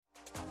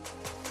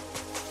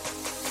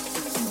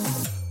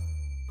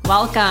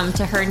Welcome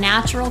to Her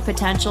Natural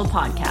Potential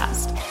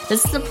podcast.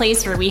 This is the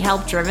place where we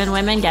help driven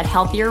women get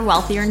healthier,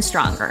 wealthier, and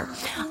stronger.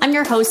 I'm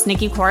your host,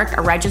 Nikki Cork,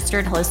 a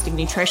registered holistic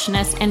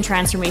nutritionist and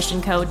transformation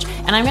coach,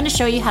 and I'm going to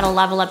show you how to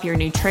level up your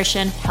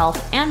nutrition,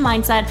 health, and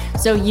mindset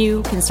so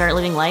you can start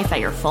living life at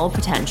your full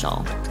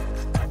potential.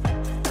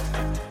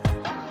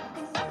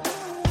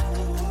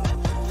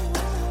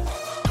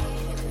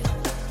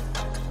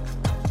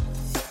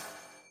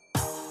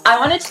 I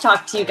wanted to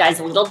talk to you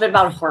guys a little bit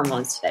about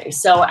hormones today.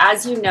 So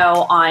as you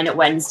know, on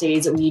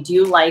Wednesdays, we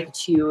do like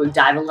to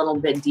dive a little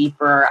bit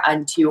deeper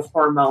into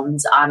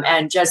hormones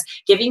and just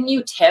giving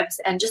you tips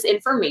and just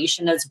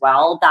information as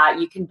well that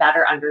you can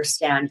better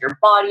understand your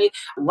body,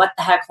 what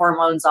the heck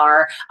hormones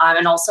are,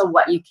 and also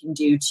what you can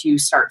do to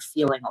start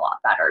feeling a lot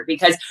better.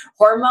 Because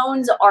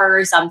hormones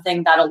are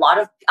something that a lot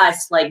of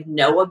us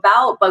know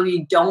about, but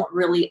we don't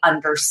really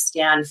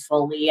understand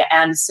fully.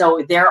 And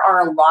so there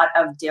are a lot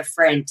of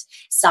different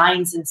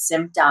signs and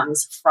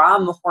symptoms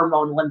from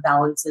hormonal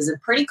imbalances,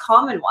 and pretty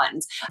common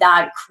ones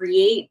that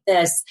create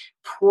this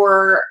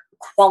poor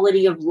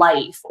quality of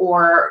life,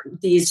 or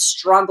these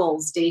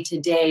struggles day to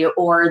day,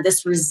 or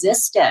this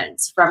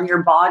resistance from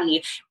your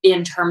body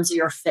in terms of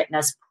your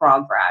fitness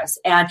progress.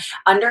 And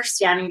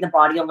understanding the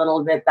body a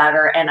little bit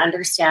better and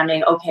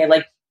understanding, okay,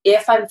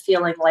 if I'm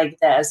feeling like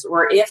this,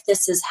 or if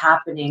this is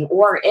happening,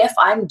 or if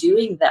I'm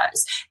doing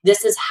this,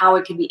 this is how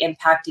it can be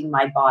impacting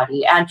my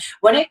body. And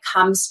when it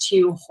comes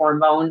to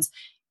hormones,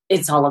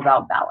 it's all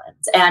about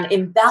balance. And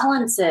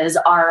imbalances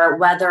are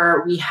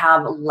whether we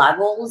have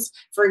levels,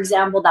 for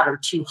example, that are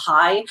too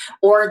high,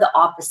 or the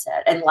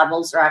opposite, and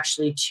levels are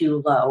actually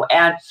too low.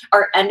 And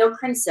our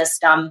endocrine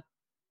system,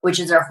 which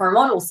is our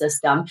hormonal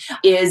system,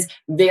 is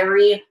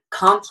very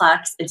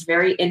complex. It's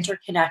very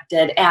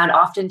interconnected. And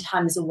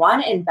oftentimes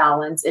one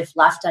imbalance, if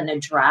left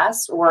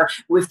unaddressed, or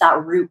if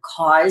that root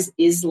cause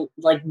is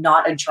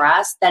not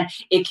addressed, then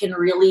it can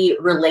really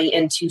relate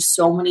into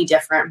so many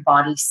different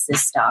body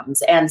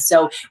systems. And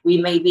so we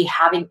may be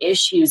having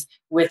issues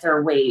with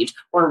our weight,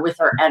 or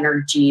with our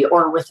energy,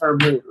 or with our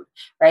mood,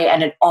 right?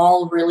 And it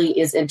all really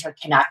is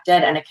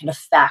interconnected, and it can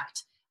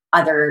affect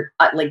other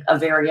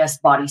various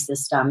body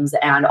systems.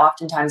 And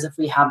oftentimes if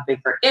we have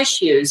bigger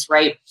issues,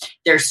 right,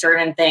 there's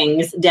certain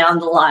things down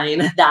the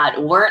line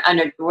that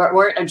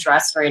weren't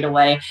addressed right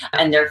away,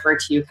 and therefore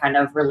to kind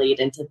of relate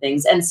into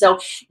things. And so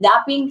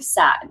that being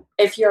said,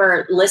 if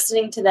you're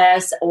listening to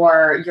this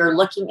or you're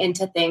looking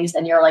into things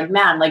and you're like,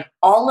 man,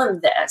 all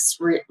of this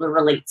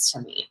relates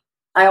to me,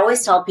 I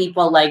always tell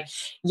people,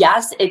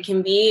 yes, it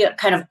can be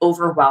kind of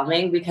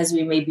overwhelming, because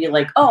we may be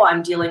oh,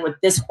 I'm dealing with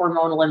this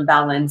hormonal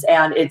imbalance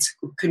and it's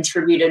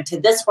contributed to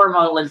this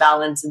hormonal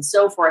imbalance and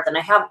so forth. And I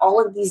have all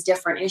of these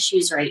different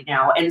issues right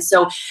now. And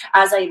so,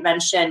 as I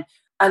mentioned,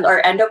 our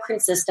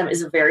endocrine system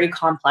is very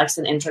complex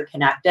and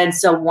interconnected.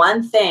 So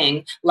one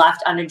thing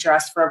left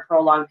unaddressed for a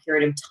prolonged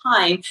period of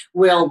time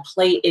will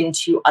play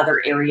into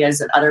other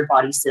areas and other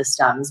body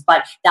systems.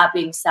 But that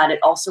being said, it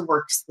also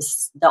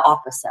works the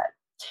opposite.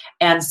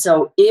 And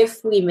so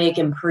if we make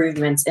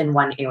improvements in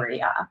one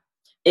area,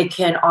 it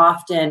can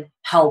often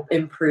help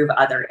improve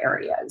other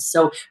areas.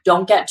 So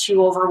don't get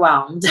too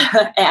overwhelmed.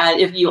 And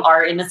if you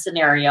are in a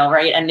scenario,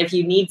 right, and if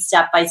you need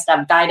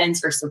step-by-step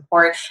guidance or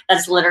support,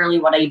 that's literally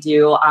what I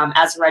do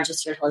as a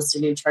registered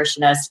holistic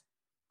nutritionist.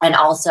 And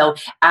also,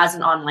 as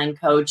an online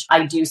coach,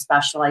 I do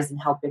specialize in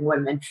helping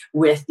women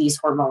with these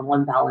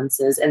hormonal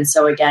imbalances. And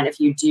so again,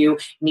 if you do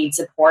need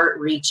support,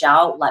 reach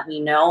out, let me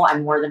know.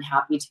 I'm more than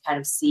happy to kind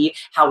of see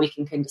how we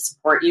can kind of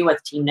support you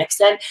with Team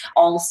Nixon.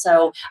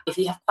 Also, if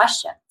you have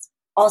questions,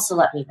 also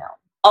let me know.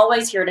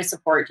 Always here to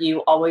support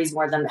you, always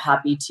more than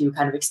happy to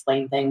kind of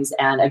explain things.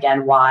 And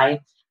again, why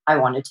I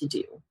wanted to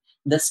do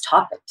this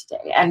topic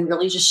today, and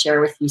really just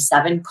share with you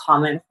 7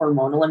 common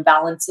hormonal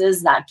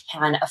imbalances that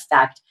can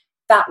affect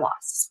fat loss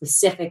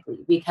specifically.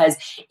 Because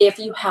if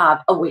you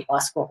have a weight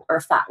loss goal, or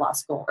a fat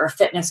loss goal, or a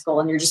fitness goal,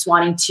 and you're just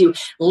wanting to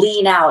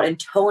lean out and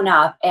tone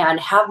up and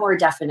have more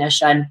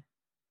definition,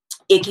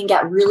 it can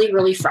get really,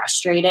 really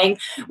frustrating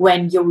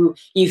when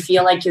you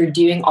feel like you're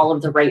doing all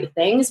of the right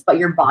things, but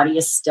your body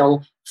is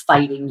still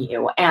fighting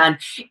you. And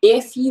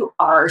if you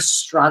are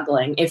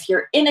struggling, if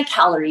you're in a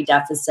calorie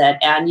deficit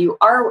and you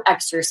are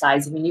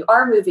exercising and you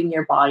are moving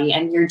your body,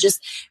 and you're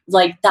just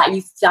that,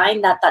 you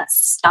find that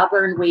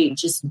stubborn weight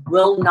just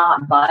will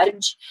not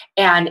budge,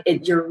 and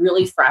you're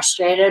really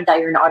frustrated that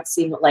you're not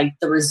seeing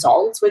the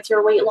results with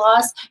your weight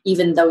loss,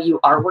 even though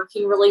you are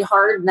working really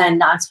hard, then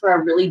that's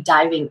where really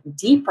diving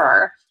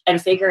deeper and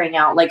figuring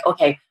out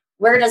okay,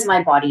 where does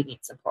my body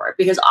need support?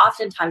 Because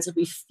oftentimes if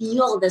we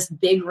feel this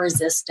big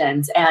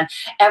resistance and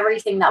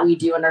everything that we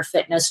do in our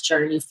fitness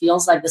journey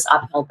feels like this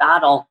uphill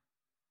battle,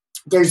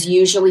 there's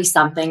usually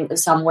something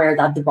somewhere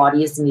that the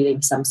body is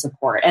needing some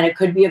support. And it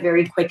could be a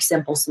very quick,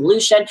 simple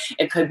solution.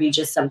 It could be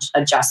just some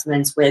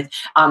adjustments with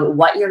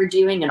what you're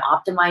doing and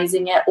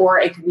optimizing it, or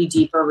it could be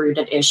deeper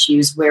rooted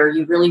issues where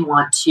you really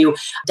want to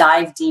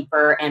dive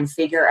deeper and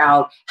figure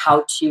out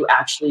how to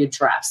actually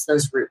address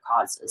those root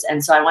causes.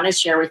 And so I want to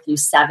share with you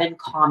 7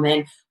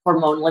 common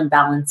hormonal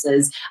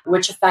imbalances,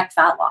 which affect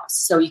fat loss.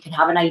 So you can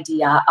have an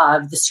idea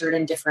of the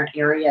certain different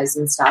areas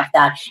and stuff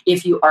that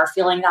if you are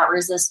feeling that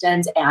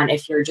resistance and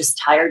if you're just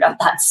tired of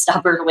that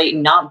stubborn weight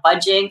not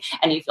budging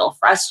and you feel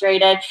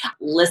frustrated,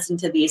 listen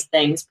to these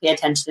things, pay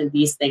attention to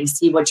these things,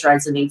 see which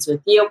resonates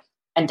with you,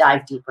 and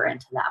dive deeper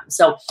into them.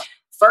 So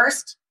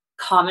first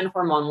common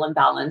hormonal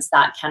imbalance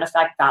that can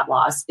affect fat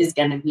loss is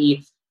going to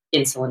be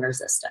insulin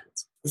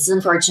resistance. This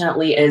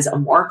unfortunately is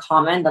more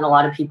common than a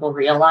lot of people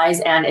realize,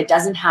 and it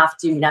doesn't have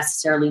to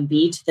necessarily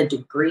be to the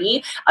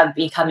degree of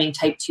becoming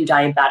type 2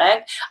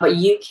 diabetic, but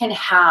you can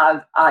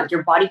have,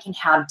 your body can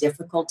have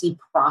difficulty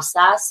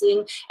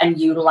processing and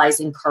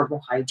utilizing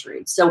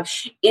carbohydrates. So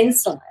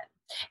insulin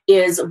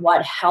is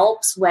what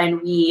helps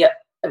when we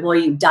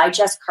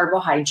digest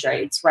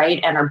carbohydrates,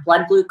 right? And our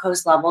blood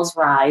glucose levels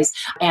rise,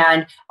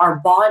 and our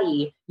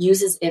body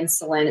uses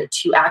insulin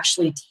to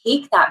actually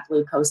take that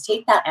glucose,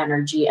 take that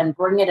energy, and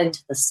bring it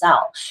into the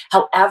cell.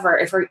 However,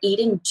 if we're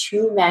eating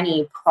too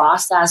many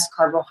processed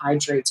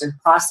carbohydrates or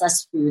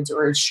processed foods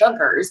or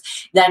sugars,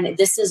 then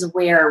this is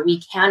where we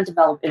can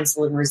develop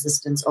insulin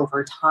resistance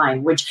over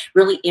time, which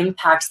really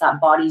impacts our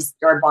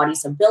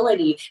body's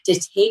ability to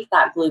take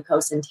that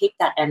glucose and take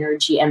that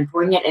energy and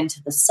bring it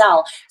into the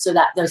cell so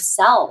that the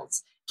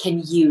cells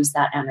can use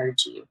that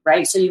energy,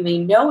 right? So you may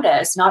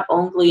notice not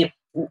only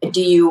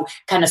do you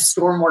kind of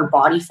store more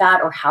body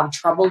fat or have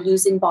trouble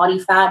losing body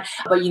fat,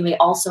 but you may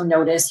also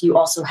notice you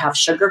also have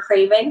sugar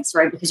cravings,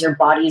 right? Because your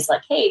body's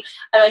like, hey,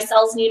 my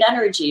cells need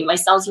energy, my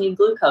cells need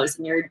glucose,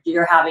 and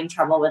you're having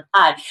trouble with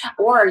that.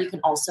 Or you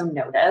can also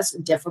notice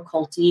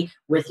difficulty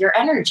with your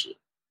energy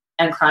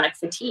and chronic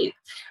fatigue.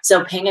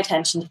 So paying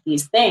attention to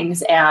these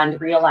things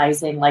and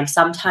realizing like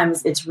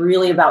sometimes it's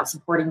really about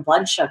supporting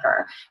blood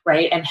sugar,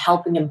 right? And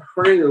helping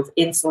improve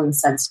insulin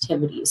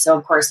sensitivity. So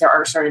of course, there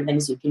are certain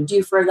things you can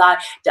do for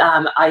that,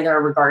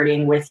 either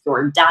regarding with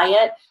your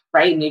diet,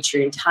 right?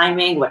 Nutrient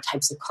timing, what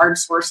types of carb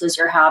sources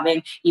you're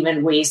having,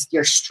 even ways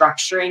you're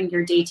structuring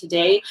your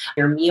day-to-day,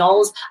 your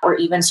meals, or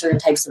even certain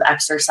types of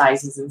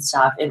exercises and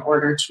stuff in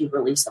order to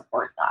really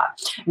support that.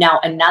 Now,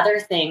 another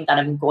thing that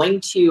I'm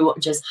going to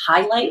just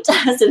highlight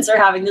since we're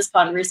having this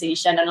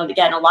conversation, and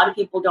again, a lot of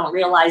people don't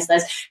realize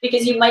this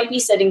because you might be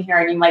sitting here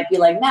and you might be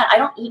like, man, I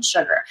don't eat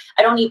sugar.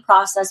 I don't eat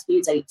processed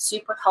foods. I eat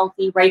super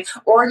healthy, right?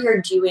 Or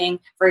you're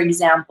doing, for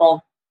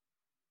example,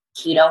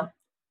 keto,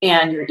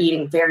 and you're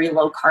eating very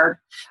low carb,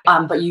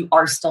 but you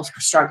are still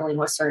struggling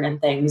with certain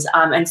things.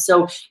 And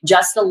so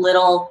just a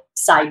little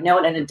side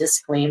note and a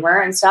disclaimer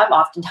and stuff,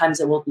 oftentimes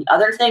it will be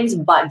other things,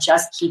 but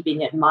just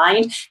keeping in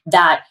mind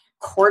that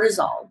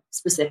cortisol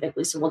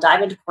specifically, so we'll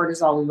dive into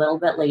cortisol a little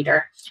bit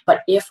later,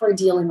 but if we're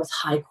dealing with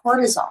high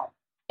cortisol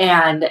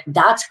and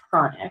that's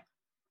chronic,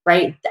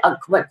 right?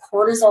 What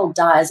cortisol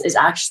does is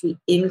actually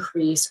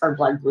increase our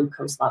blood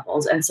glucose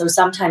levels. And so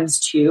sometimes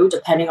too,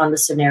 depending on the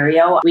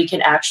scenario, we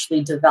can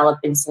actually develop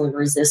insulin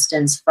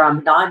resistance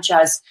from not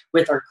just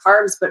with our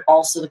carbs, but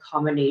also the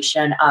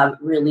combination of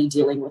really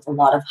dealing with a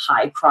lot of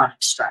high chronic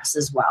stress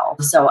as well.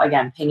 So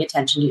again, paying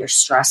attention to your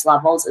stress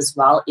levels as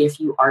well if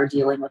you are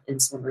dealing with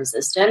insulin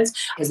resistance,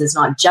 because it's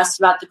not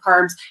just about the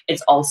carbs,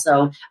 it's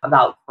also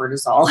about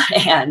cortisol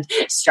and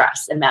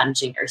stress and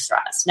managing your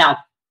stress. Now,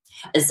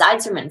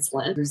 aside from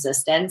insulin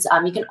resistance,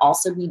 you can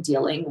also be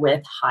dealing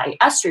with high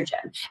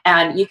estrogen.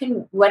 And you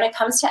can, when it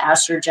comes to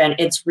estrogen,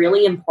 it's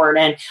really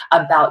important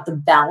about the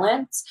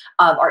balance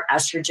of our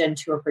estrogen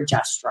to a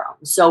progesterone.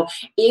 So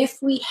if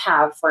we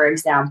have, for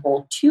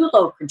example, too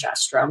low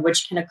progesterone,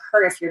 which can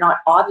occur if you're not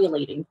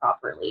ovulating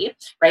properly,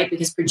 right?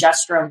 Because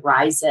progesterone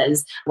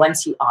rises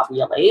once you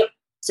ovulate.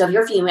 So if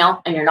you're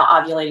female and you're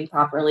not ovulating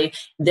properly,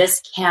 this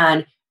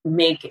can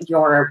make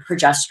your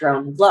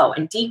progesterone low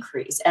and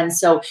decrease. And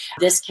so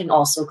this can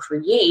also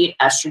create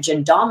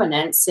estrogen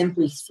dominance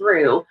simply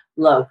through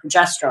low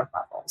progesterone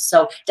levels.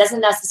 So it doesn't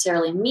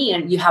necessarily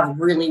mean you have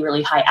really,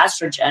 really high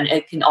estrogen.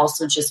 It can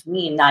also just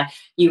mean that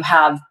you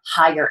have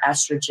higher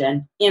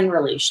estrogen in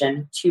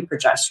relation to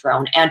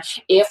progesterone. And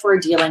if we're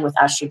dealing with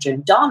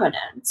estrogen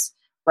dominance,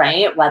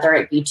 right, whether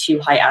it be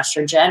too high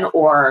estrogen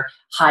or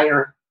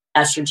higher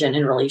estrogen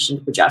in relation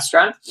to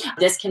progesterone,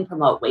 this can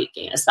promote weight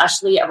gain,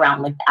 especially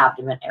around like the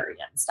abdomen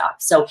area and stuff.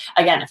 So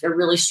again, if you're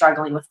really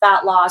struggling with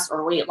fat loss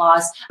or weight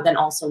loss, then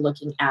also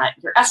looking at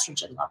your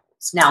estrogen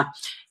levels. Now,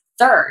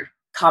 third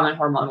common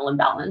hormonal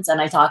imbalance, and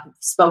I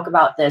spoke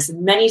about this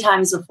many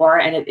times before,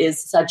 and it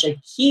is such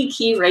a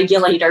key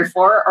regulator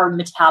for our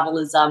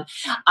metabolism,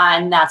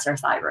 and that's our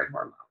thyroid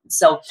hormone.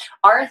 So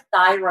our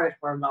thyroid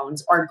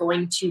hormones are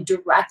going to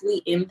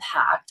directly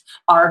impact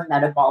our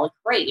metabolic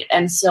rate.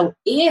 And so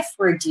if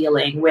we're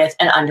dealing with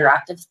an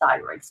underactive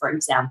thyroid, for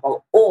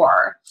example,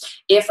 or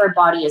if our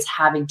body is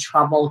having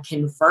trouble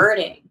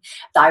converting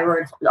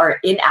thyroid or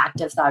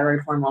inactive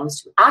thyroid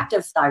hormones to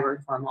active thyroid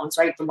hormones,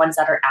 right, the ones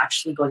that are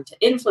actually going to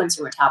influence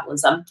your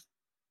metabolism,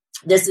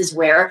 this is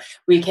where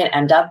we can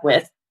end up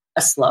with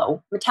a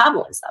slow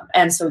metabolism.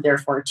 And so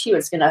therefore, too,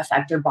 it's going to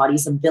affect your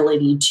body's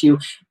ability to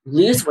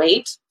lose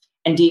weight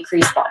and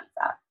decrease body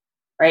fat,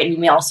 right? And you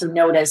may also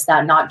notice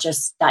that not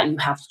just that you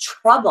have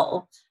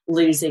trouble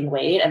losing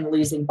weight and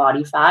losing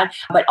body fat.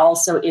 But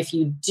also, if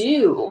you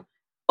do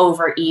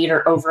overeat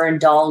or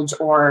overindulge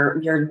or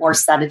you're more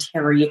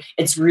sedentary,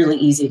 it's really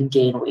easy to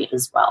gain weight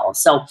as well.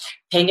 So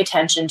paying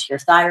attention to your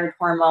thyroid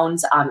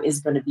hormones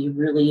is going to be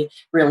really,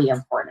 really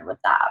important with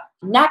that.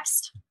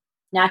 Next,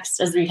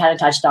 as we kind of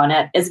touched on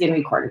it, is going to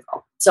be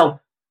cortisol. So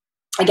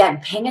again,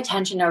 paying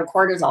attention to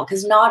cortisol,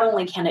 because not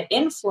only can it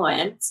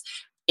influence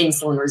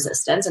insulin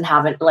resistance and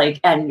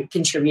and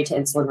contribute to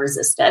insulin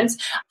resistance,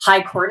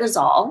 high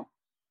cortisol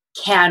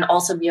can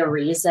also be a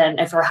reason,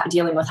 if we're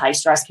dealing with high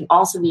stress, can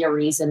also be a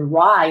reason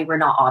why we're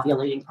not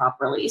ovulating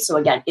properly. So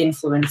again,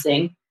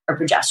 influencing our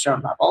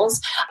progesterone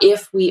levels.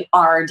 If we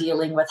are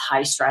dealing with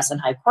high stress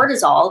and high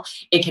cortisol,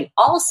 it can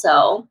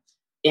also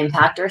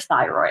impact our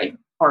thyroid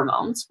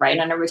hormones, right,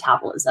 and our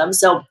metabolism.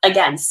 So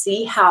again,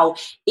 see how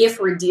if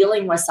we're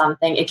dealing with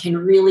something, it can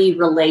really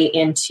relate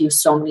into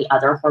so many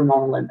other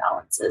hormonal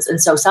imbalances.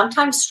 And so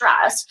sometimes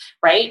stress,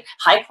 right,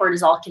 high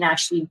cortisol can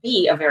actually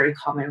be a very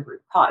common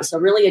root cause. So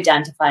really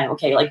identifying,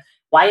 okay, like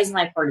why is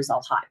my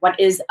cortisol high? What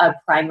is a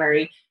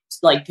primary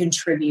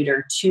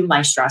contributor to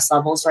my stress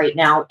levels right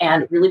now,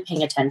 and really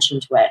paying attention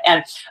to it.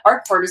 And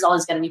our cortisol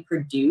is going to be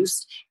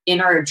produced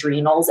in our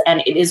adrenals,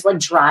 and it is what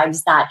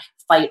drives that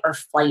fight or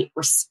flight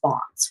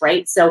response,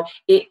 right? So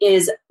it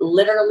is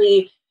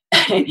literally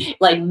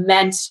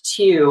meant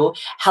to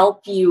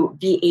help you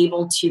be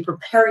able to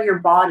prepare your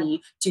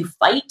body to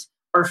fight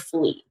or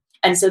flee.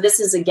 And so this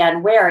is,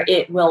 again, where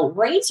it will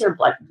raise your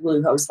blood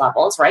glucose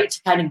levels, right?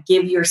 To kind of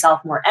give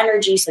yourself more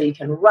energy so you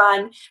can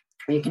run,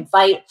 or you can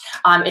fight.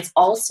 It's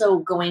also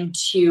going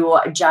to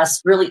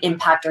just really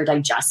impact our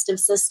digestive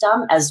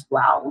system as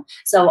well.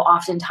 So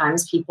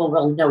oftentimes people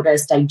will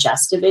notice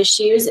digestive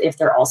issues if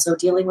they're also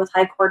dealing with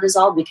high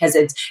cortisol, because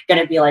it's going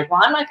to be like,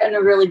 well, I'm not going to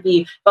really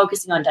be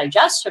focusing on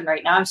digestion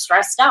right now. I'm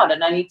stressed out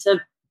and I need to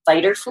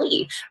fight or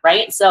flee,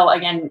 right? So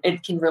again,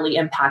 it can really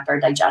impact our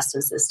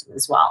digestive system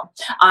as well.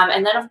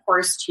 And then of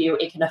course too,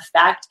 it can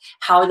affect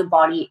how the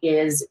body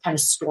is kind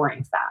of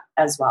storing fat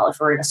as well.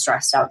 If we're in a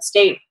stressed out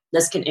state,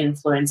 this can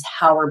influence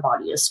how our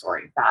body is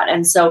storing fat.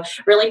 And so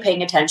really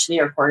paying attention to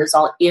your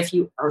cortisol if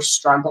you are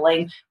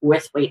struggling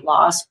with weight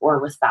loss or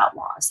with fat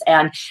loss.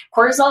 And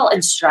cortisol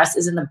and stress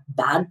isn't a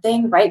bad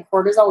thing, right?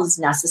 Cortisol is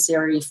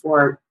necessary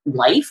for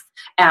life.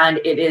 And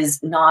it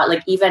is not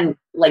even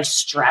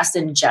stress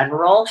in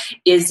general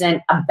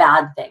isn't a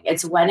bad thing.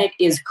 It's when it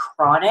is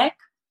chronic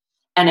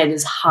and it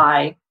is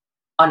high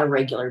on a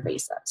regular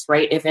basis,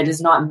 right? If it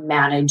is not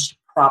managed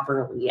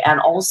properly.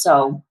 And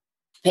also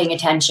paying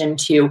attention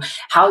to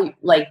how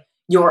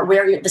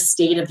the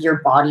state of your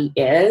body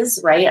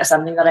is, right?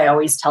 Something that I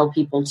always tell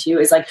people too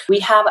is we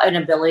have an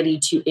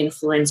ability to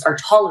influence our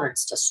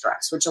tolerance to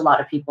stress, which a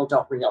lot of people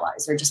don't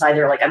realize. They're just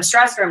either I'm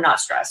stressed or I'm not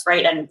stressed,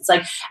 right? And it's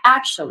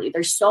actually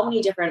there's so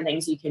many different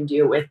things you can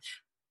do with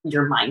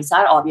your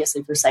mindset,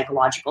 obviously for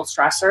psychological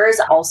stressors,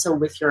 also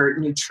with your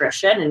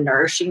nutrition and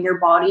nourishing your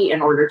body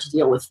in order to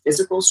deal with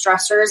physical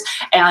stressors.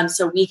 And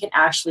so we can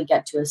actually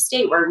get to a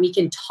state where we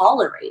can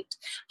tolerate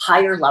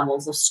higher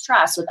levels of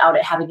stress without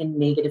it having a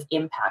negative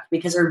impact,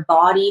 because our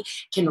body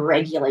can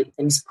regulate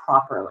things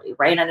properly,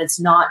 right? And it's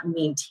not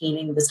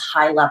maintaining this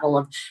high level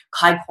of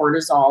high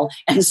cortisol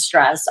and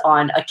stress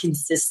on a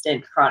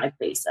consistent chronic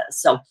basis.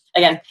 So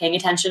again, paying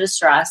attention to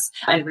stress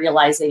and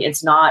realizing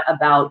it's not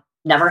about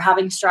never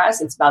having stress.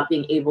 It's about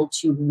being able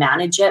to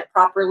manage it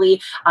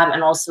properly.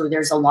 And also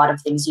there's a lot of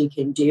things you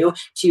can do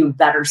to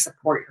better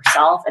support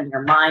yourself and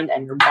your mind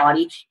and your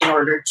body in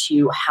order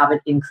to have an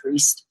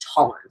increased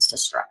tolerance to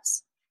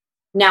stress.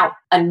 Now,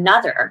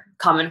 another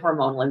common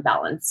hormonal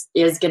imbalance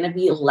is going to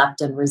be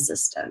leptin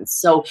resistance.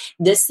 So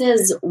this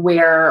is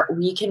where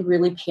we can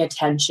really pay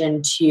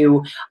attention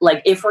to,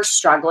 if we're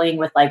struggling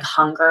with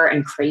hunger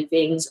and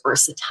cravings or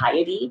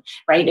satiety,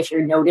 right? If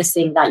you're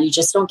noticing that you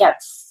just don't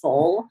get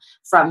full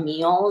from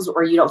meals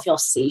or you don't feel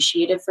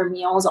satiated from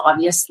meals,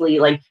 obviously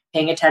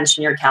paying attention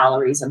to your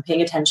calories and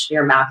paying attention to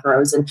your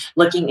macros and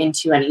looking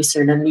into any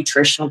certain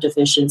nutritional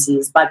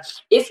deficiencies. But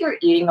if you're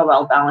eating a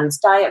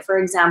well-balanced diet, for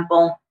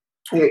example,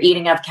 you're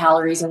eating enough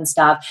calories and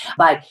stuff,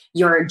 but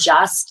you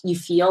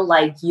feel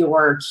like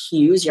your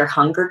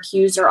hunger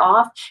cues are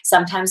off.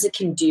 Sometimes it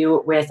can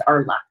do with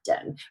our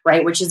leptin,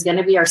 right? Which is going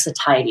to be our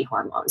satiety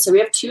hormone. So we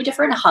have two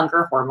different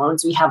hunger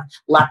hormones. We have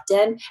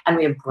leptin and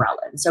we have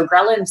ghrelin. So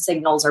ghrelin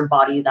signals our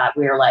body that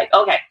we're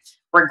okay,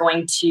 we're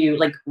going to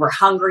we're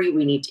hungry,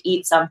 we need to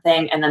eat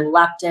something. And then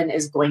leptin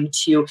is going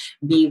to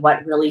be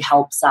what really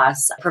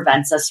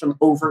prevents us from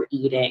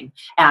overeating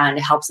and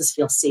helps us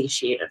feel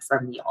satiated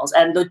from meals.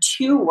 And the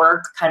two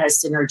work kind of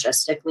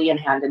synergistically and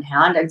hand in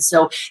hand. And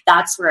so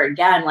that's where,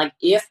 again,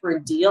 if we're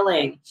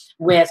dealing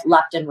with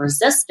leptin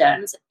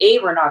resistance,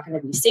 we're not going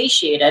to be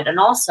satiated. And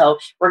also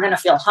we're going to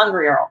feel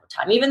hungrier all the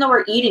time, even though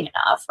we're eating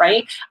enough,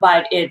 right?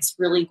 But it's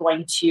really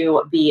going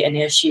to be an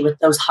issue with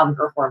those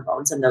hunger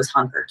hormones and those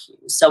hunger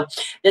cues. So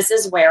this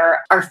is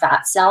where our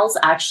fat cells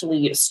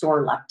actually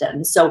store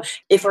leptin. So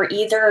if we're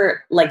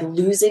either like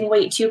losing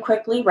weight too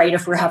quickly, right?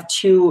 If we have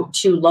too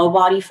low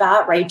body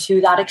fat, right,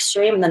 to that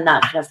extreme, then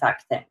that can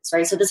affect things,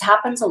 right? So this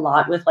happens a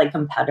lot with like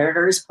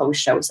competitors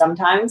post show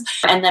sometimes.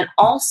 And then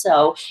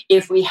also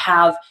if we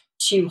have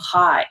too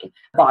high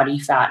body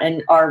fat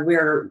and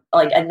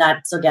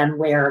that's again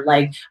where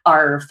like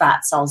our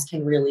fat cells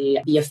can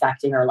really be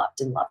affecting our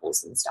leptin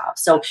levels and stuff.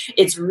 So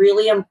it's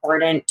really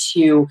important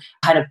to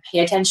kind of pay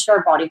attention to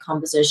our body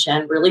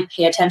composition, really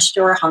pay attention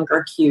to our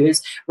hunger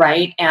cues,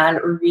 right? And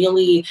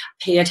really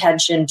pay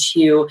attention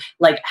to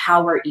like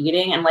how we're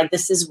eating. And like,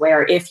 this is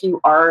where if you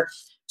are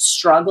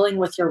struggling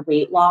with your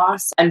weight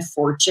loss,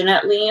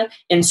 unfortunately,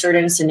 in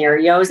certain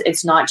scenarios,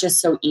 it's not just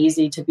so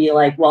easy to be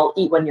like, well,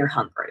 eat when you're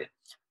hungry.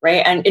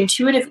 Right. And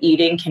intuitive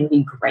eating can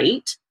be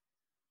great.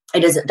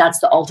 That's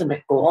the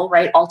ultimate goal,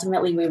 right?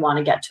 Ultimately, we want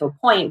to get to a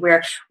point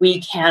where we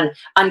can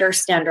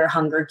understand our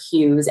hunger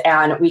cues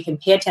and we can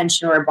pay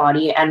attention to our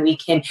body and we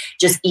can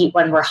just eat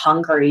when we're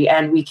hungry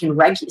and we can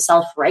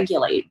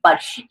self-regulate.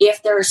 But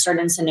if there are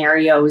certain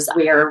scenarios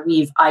where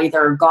we've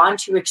either gone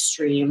to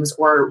extremes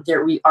or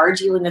we are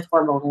dealing with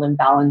hormonal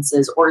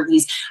imbalances or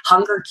these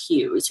hunger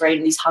cues, right?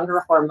 And these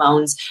hunger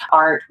hormones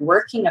aren't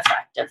working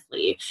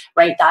effectively,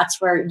 right?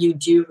 That's where you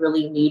do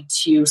really need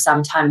to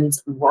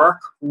sometimes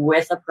work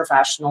with a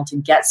professional to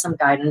get some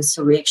guidance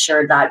to make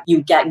sure that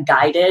you get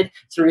guided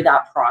through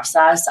that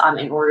process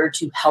in order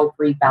to help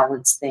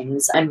rebalance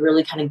things and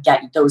really kind of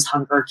get those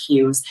hunger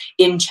cues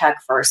in check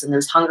first and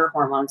those hunger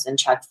hormones in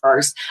check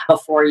first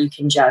before you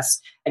can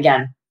just,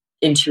 again,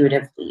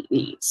 intuitively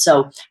eat.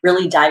 So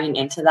really diving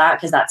into that,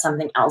 because that's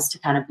something else to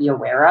kind of be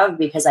aware of,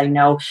 because I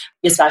know,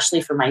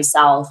 especially for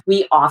myself,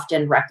 we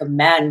often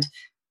recommend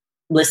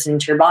listening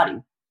to your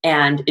body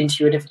and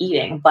intuitive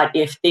eating. But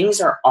if things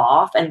are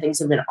off and things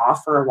have been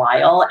off for a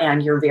while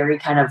and you're very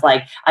kind of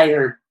like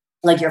either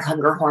like your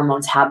hunger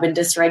hormones have been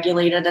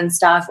dysregulated and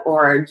stuff,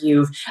 or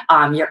you've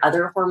your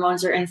other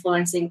hormones are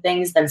influencing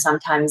things, then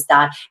sometimes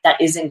that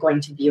isn't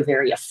going to be a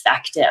very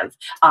effective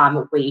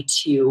way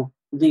to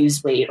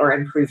lose weight or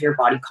improve your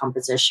body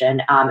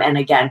composition. And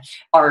again,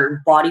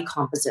 our body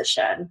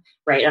composition,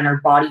 right, and our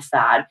body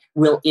fat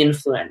will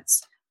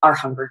influence our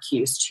hunger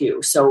cues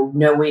too. So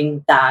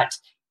knowing that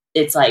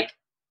it's like,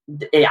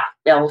 yeah,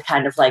 they'll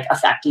kind of like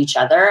affect each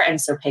other. And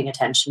so paying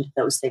attention to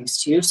those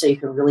things too, so you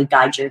can really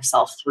guide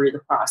yourself through the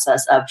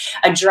process of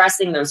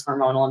addressing those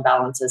hormonal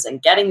imbalances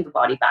and getting the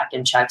body back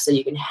in check so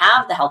you can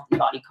have the healthy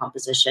body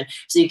composition,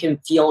 so you can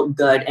feel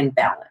good and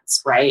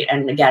balanced, right?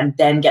 And again,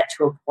 then get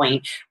to a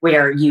point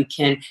where you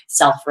can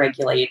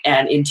self-regulate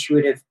and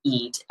intuitive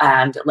eat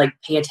and like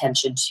pay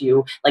attention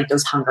to like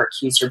those hunger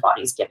cues your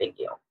body's giving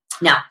you.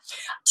 Now,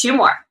 two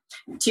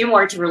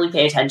more to really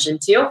pay attention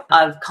to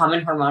of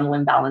common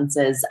hormonal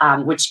imbalances,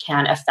 which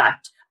can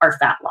affect our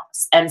fat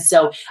loss. And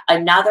so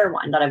another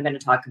one that I'm going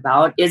to talk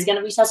about is going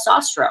to be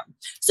testosterone.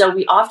 So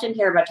we often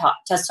hear about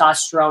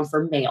testosterone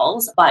for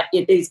males, but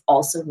it is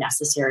also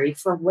necessary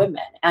for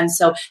women. And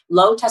so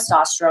low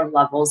testosterone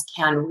levels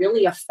can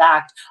really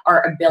affect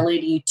our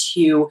ability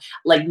to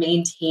like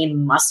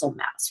maintain muscle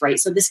mass, right?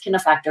 So this can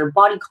affect our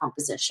body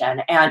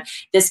composition. And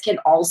this can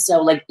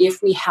also, like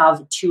if we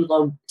have too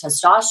low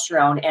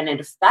testosterone and it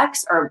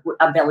affects our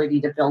ability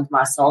to build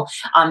muscle,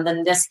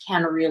 then this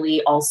can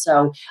really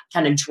also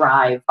kind of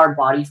drive our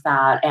body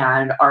fat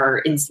and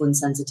our insulin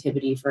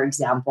sensitivity, for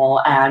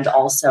example. And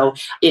also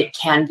it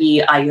can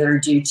be either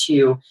due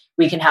to,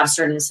 we can have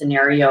certain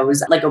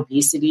scenarios like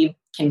obesity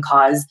can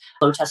cause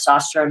low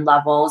testosterone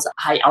levels.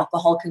 High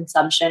alcohol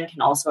consumption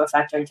can also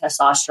affect our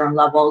testosterone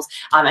levels.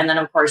 And then,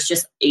 of course,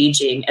 just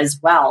aging as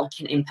well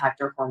can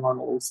impact our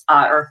hormones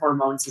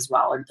as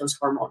well, or those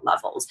hormone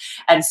levels.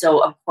 And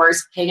so, of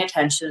course, paying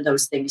attention to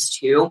those things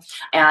too.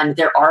 And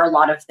there are a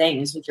lot of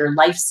things with your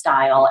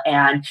lifestyle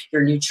and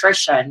your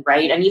nutrition,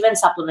 right? And even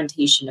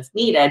supplementation if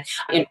needed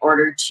in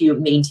order to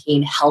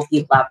maintain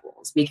healthy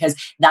levels, because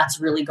that's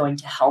really going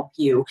to help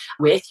you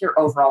with your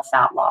overall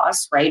fat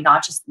loss, right?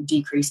 Not just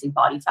decreasing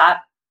body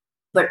fat,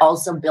 but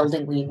also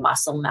building lean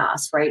muscle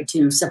mass, right?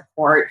 To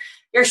support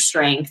your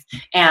strength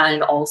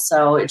and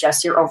also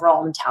just your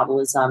overall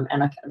metabolism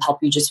and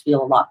help you just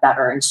feel a lot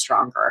better and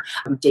stronger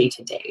day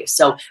to day.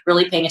 So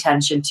really paying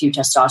attention to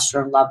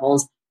testosterone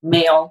levels,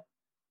 male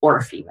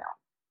or female.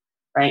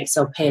 Right.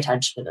 So pay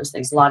attention to those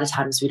things. A lot of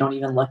times we don't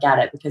even look at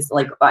it because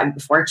like,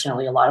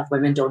 unfortunately, a lot of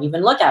women don't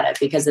even look at it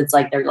because it's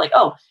like, they're like,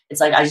 oh, it's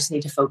like, I just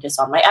need to focus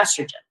on my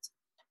estrogens.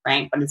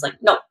 Right. But it's like,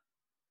 no,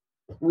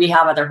 we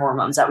have other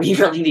hormones that we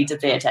really need to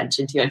pay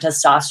attention to. And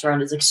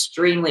testosterone is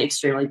extremely,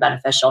 extremely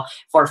beneficial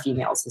for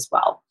females as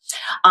well.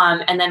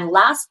 And then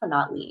last but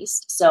not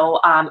least, so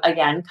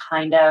again,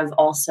 kind of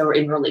also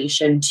in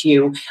relation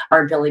to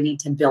our ability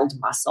to build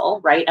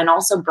muscle, right? And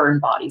also burn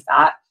body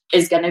fat,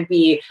 is going to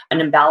be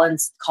an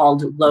imbalance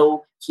called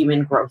low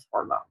human growth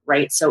hormone,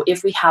 right? So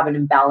if we have an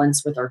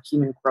imbalance with our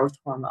human growth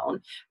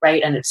hormone,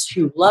 right, and it's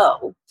too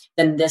low,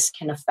 then this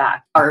can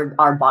affect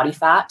our body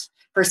fat,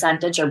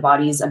 percentage, our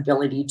body's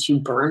ability to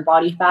burn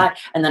body fat,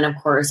 and then of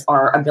course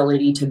our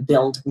ability to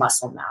build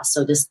muscle mass.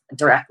 So this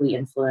directly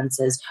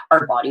influences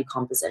our body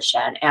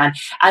composition. And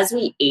as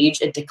we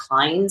age, it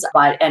declines,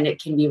 and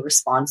it can be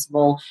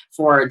responsible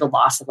for the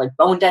loss of like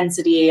bone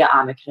density. It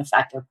can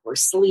affect, of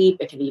course, sleep.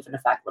 It can even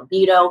affect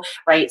libido,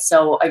 right?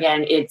 So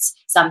again, it's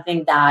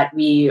something that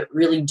we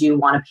really do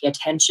want to pay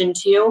attention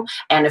to.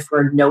 And if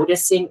we're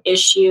noticing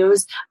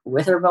issues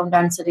with our bone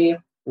density,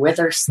 with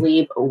our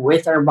sleep,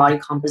 with our body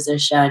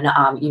composition,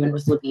 even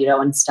with libido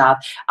and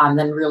stuff,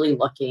 then really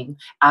looking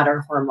at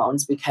our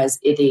hormones, because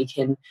they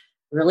can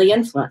really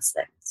influence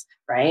things,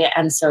 right?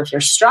 And so if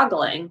you're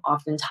struggling,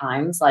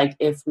 oftentimes, like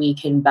if we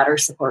can better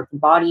support the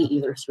body,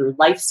 either through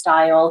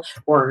lifestyle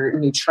or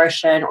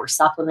nutrition or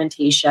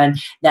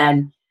supplementation,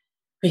 then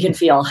we can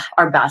feel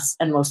our best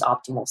and most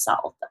optimal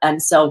self.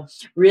 And so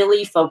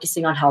really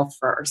focusing on health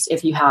first.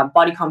 If you have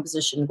body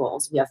composition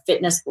goals, if you have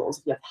fitness goals,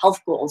 if you have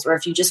health goals, or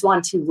if you just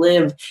want to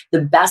live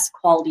the best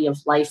quality of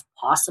life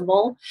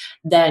possible,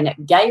 then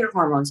get your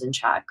hormones in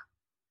check,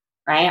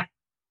 right?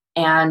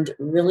 And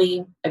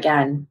really,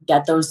 again,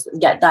 get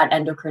that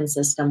endocrine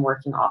system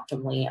working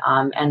optimally.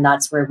 And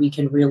that's where we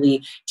can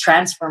really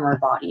transform our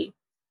body,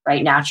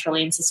 right?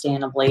 Naturally and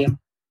sustainably,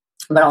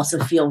 but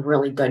also feel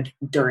really good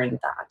during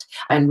that.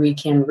 And we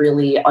can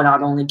really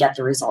not only get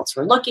the results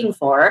we're looking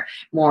for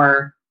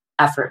more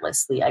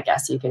effortlessly, I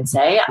guess you can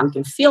say, we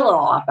can feel a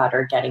lot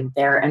better getting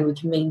there, and we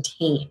can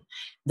maintain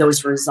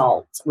those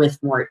results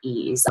with more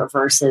ease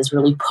versus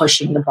really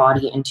pushing the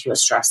body into a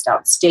stressed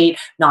out state,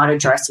 not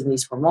addressing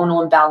these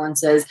hormonal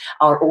imbalances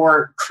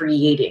or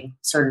creating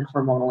certain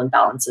hormonal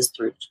imbalances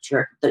through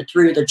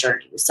the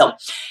journey. So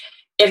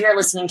if you're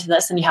listening to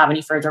this and you have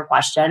any further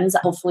questions,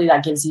 hopefully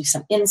that gives you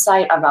some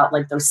insight about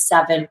like those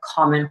 7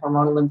 common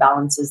hormonal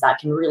imbalances that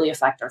can really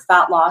affect our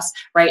fat loss,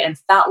 right? And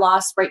fat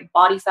loss, right?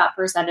 Body fat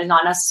percentage,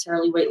 not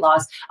necessarily weight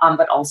loss,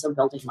 but also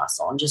building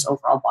muscle and just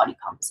overall body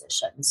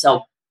composition.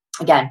 So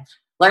again,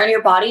 learn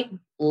your body,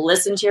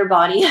 listen to your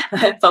body,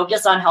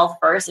 focus on health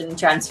first, and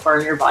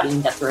transform your body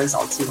and get the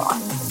results you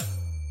want.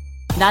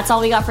 That's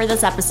all we got for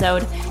this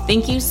episode.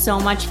 Thank you so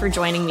much for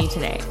joining me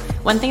today.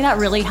 One thing that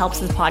really helps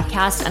this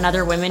podcast and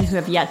other women who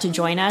have yet to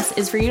join us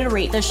is for you to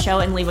rate this show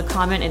and leave a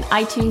comment in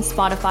iTunes,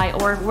 Spotify,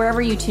 or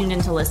wherever you tune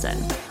in to listen.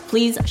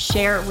 Please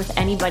share with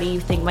anybody you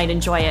think might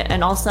enjoy it.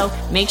 And also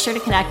make sure to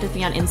connect with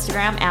me on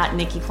Instagram at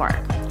Nikki Clark.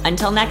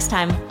 Until next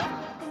time.